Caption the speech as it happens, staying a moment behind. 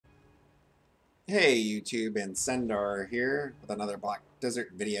Hey YouTube, Incendar here with another Black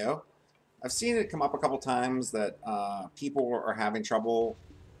Desert video. I've seen it come up a couple times that people are having trouble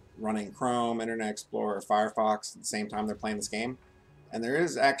running Chrome, Internet Explorer, or Firefox at the same time they're playing this game. And there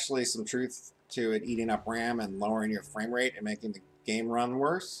is actually some truth to it eating up RAM and lowering your frame rate and making the game run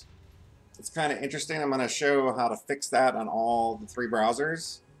worse. It's kind of interesting. I'm going to show how to fix that on all the three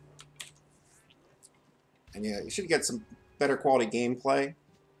browsers. And you should get some better quality gameplay.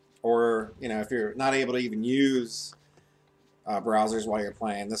 Or, if you're not able to even use browsers while you're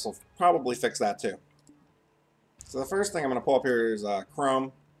playing, this will probably fix that too. So the first thing I'm going to pull up here is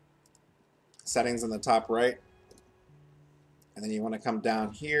Chrome, settings in the top right. And then you want to come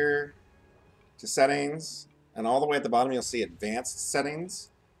down here to settings, and all the way at the bottom you'll see advanced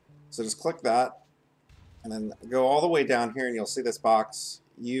settings. So just click that, and then go all the way down here and you'll see this box,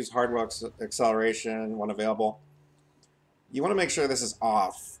 use hardware acceleration when available. You want to make sure this is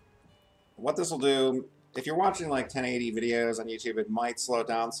off. What this will do, if you're watching like 1080 videos on YouTube, it might slow it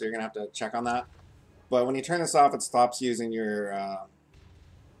down, so you're going to have to check on that. But when you turn this off, it stops using your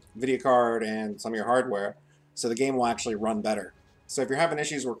video card and some of your hardware, so the game will actually run better. So if you're having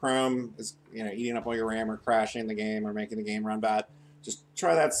issues where Chrome is eating up all your RAM or crashing the game or making the game run bad, just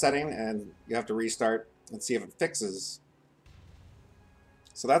try that setting and you have to restart and see if it fixes.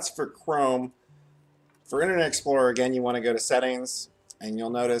 So that's for Chrome. For Internet Explorer, again, you want to go to settings, and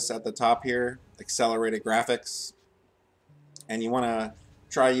you'll notice at the top here, accelerated graphics. And you want to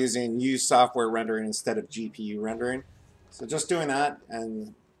try using use software rendering instead of GPU rendering. So just doing that,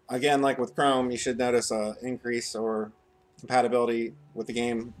 and again, like with Chrome, you should notice an increase or compatibility with the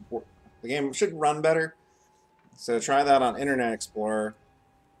game. The game should run better. So try that on Internet Explorer.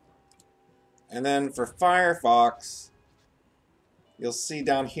 And then for Firefox, you'll see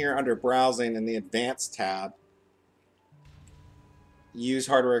down here under Browsing in the Advanced tab, use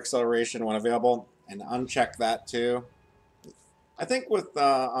hardware acceleration when available, and uncheck that too. I think with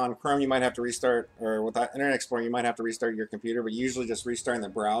on Chrome you might have to restart, or with Internet Explorer you might have to restart your computer, but usually just restarting the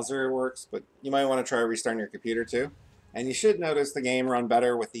browser works, but you might want to try restarting your computer too. And you should notice the game run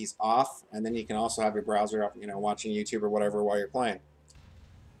better with these off, and then you can also have your browser up, watching YouTube or whatever while you're playing.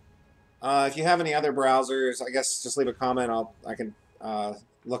 If you have any other browsers, I guess just leave a comment. I can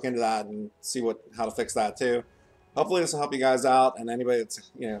look into that and see how to fix that too. Hopefully this will help you guys out, and anybody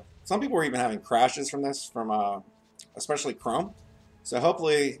that's, some people are even having crashes from this, from especially Chrome. So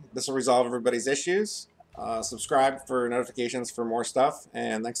hopefully this will resolve everybody's issues. Subscribe for notifications for more stuff,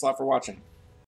 and thanks a lot for watching.